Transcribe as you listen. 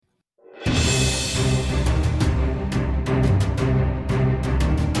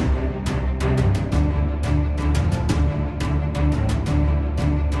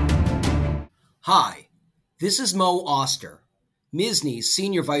Hi, this is Mo Oster, MSSNY's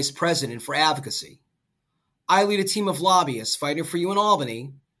Senior Vice President for Advocacy. I lead a team of lobbyists fighting for you in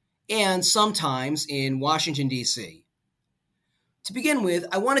Albany and sometimes in Washington, D.C. To begin with,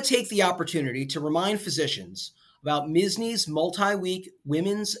 I want to take the opportunity to remind physicians about MSSNY's multi-week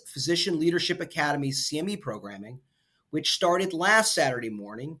Women's Physician Leadership Academy CME programming, which started last Saturday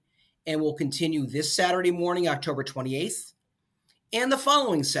morning and will continue this Saturday morning, October 28th, and the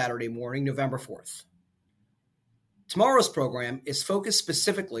following Saturday morning, November 4th. Tomorrow's program is focused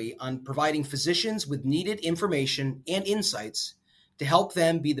specifically on providing physicians with needed information and insights to help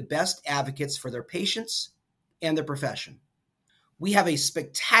them be the best advocates for their patients and their profession. We have a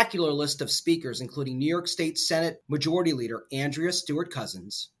spectacular list of speakers, including New York State Senate Majority Leader Andrea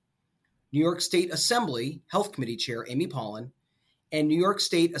Stewart-Cousins, New York State Assembly Health Committee Chair Amy Pollin, and New York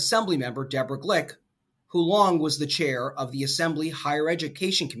State Assembly Member Deborah Glick, who long was the chair of the Assembly Higher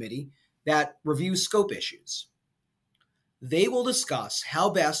Education Committee that reviews scope issues. They will discuss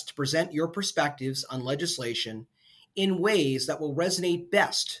how best to present your perspectives on legislation in ways that will resonate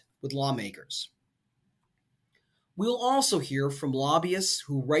best with lawmakers. We'll also hear from lobbyists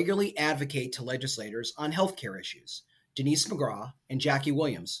who regularly advocate to legislators on healthcare issues, Denise McGraw and Jackie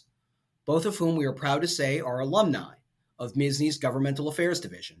Williams, both of whom we are proud to say are alumni of MSSNY's Governmental Affairs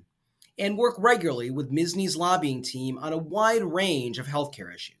Division, and work regularly with MSSNY's lobbying team on a wide range of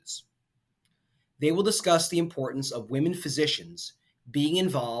healthcare issues. They will discuss the importance of women physicians being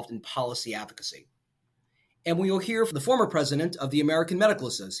involved in policy advocacy. And we will hear from the former president of the American Medical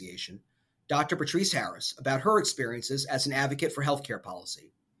Association, Dr. Patrice Harris, about her experiences as an advocate for healthcare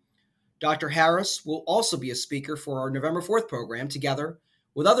policy. Dr. Harris will also be a speaker for our November 4th program together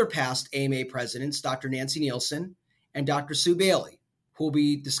with other past AMA presidents, Dr. Nancy Nielsen and Dr. Sue Bailey, who will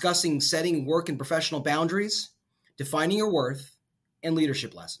be discussing setting work and professional boundaries, defining your worth, and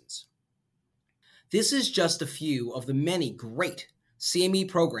leadership lessons. This is just a few of the many great CME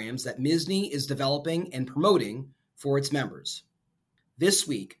programs that MSSNY is developing and promoting for its members. This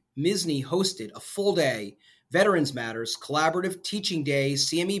week, MSSNY hosted a full-day Veterans Matters Collaborative Teaching Day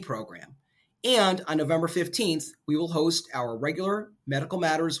CME program, and on November 15th, we will host our regular Medical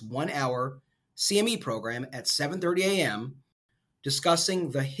Matters 1-hour CME program at 7:30 a.m.,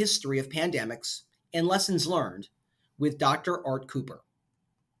 discussing the history of pandemics and lessons learned with Dr. Art Cooper.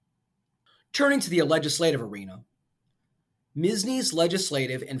 Turning to the legislative arena, MSSNY's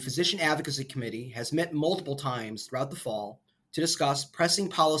Legislative and Physician Advocacy Committee has met multiple times throughout the fall to discuss pressing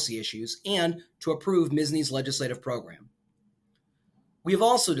policy issues and to approve MSSNY's legislative program. We have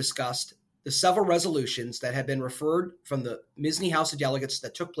also discussed the several resolutions that have been referred from the MSSNY House of Delegates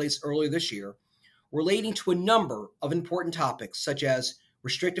that took place earlier this year, relating to a number of important topics such as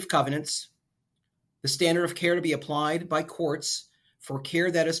restrictive covenants, the standard of care to be applied by courts for care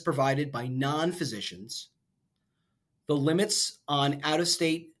that is provided by non-physicians, the limits on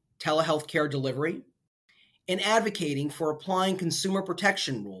out-of-state telehealth care delivery, and advocating for applying consumer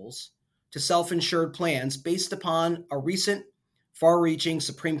protection rules to self-insured plans based upon a recent far-reaching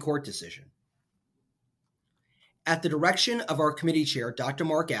Supreme Court decision. At the direction of our committee chair, Dr.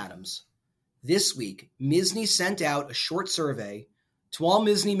 Mark Adams, this week, MSSNY sent out a short survey to all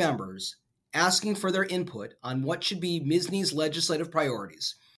MSSNY members asking for their input on what should be MSSNY's legislative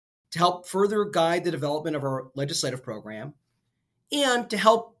priorities to help further guide the development of our legislative program and to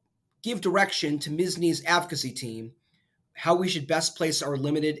help give direction to MSSNY's advocacy team how we should best place our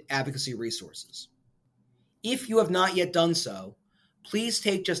limited advocacy resources. If you have not yet done so, please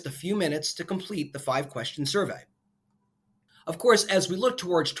take just a few minutes to complete the 5-question survey. Of course, as we look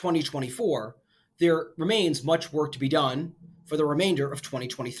towards 2024, there remains much work to be done for the remainder of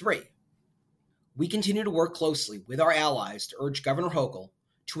 2023. We continue to work closely with our allies to urge Governor Hochul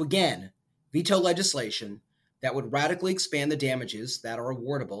to again veto legislation that would radically expand the damages that are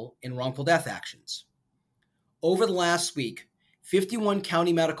awardable in wrongful death actions. Over the last week, 51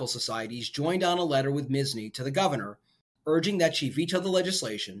 county medical societies joined on a letter with MSSNY to the governor urging that she veto the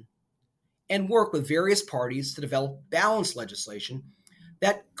legislation and work with various parties to develop balanced legislation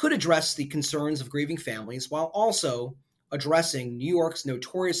that could address the concerns of grieving families while also addressing New York's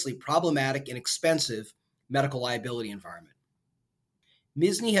notoriously problematic and expensive medical liability environment.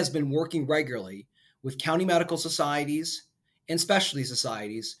 MSSNY has been working regularly with county medical societies and specialty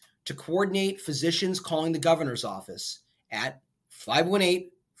societies to coordinate physicians calling the governor's office at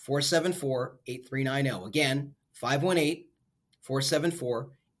 518-474-8390. Again,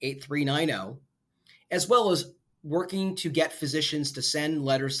 518-474-8390, as well as working to get physicians to send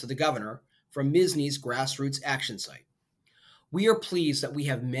letters to the governor from MSSNY's grassroots action site. We are pleased that we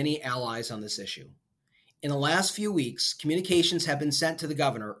have many allies on this issue, In the last few weeks, communications have been sent to the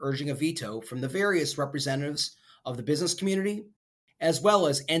governor urging a veto from the various representatives of the business community, as well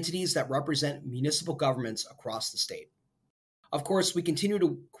as entities that represent municipal governments across the state. Of course, we continue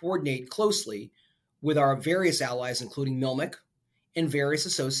to coordinate closely with our various allies, including MILMIC and various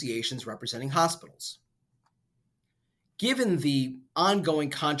associations representing hospitals. Given the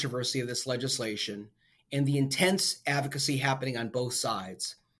ongoing controversy of this legislation and the intense advocacy happening on both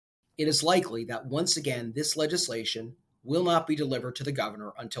sides, it is likely that once again this legislation will not be delivered to the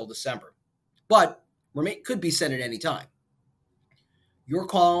governor until December, but could be sent at any time. Your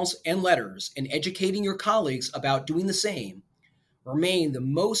calls and letters and educating your colleagues about doing the same remain the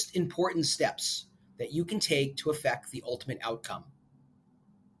most important steps that you can take to affect the ultimate outcome.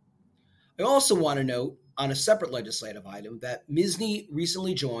 I also want to note on a separate legislative item that MSSNY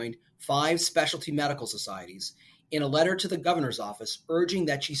recently joined 5 specialty medical societies in a letter to the governor's office urging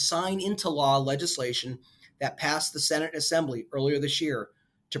that she sign into law legislation that passed the Senate and Assembly earlier this year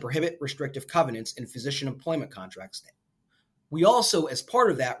to prohibit restrictive covenants in physician employment contracts. We also, as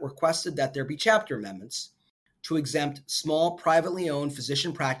part of that, requested that there be chapter amendments to exempt small privately owned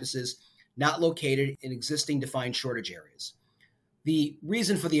physician practices not located in existing defined shortage areas. The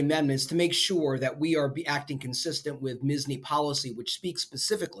reason for the amendment is to make sure that we are acting consistent with MSSNY policy, which speaks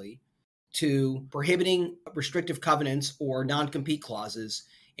specifically to prohibiting restrictive covenants or non-compete clauses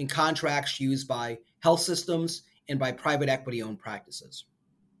in contracts used by health systems and by private equity-owned practices.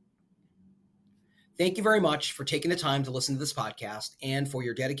 Thank you very much for taking the time to listen to this podcast and for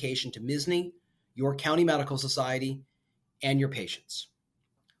your dedication to MSSNY, your county medical society, and your patients.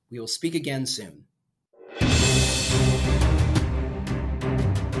 We will speak again soon.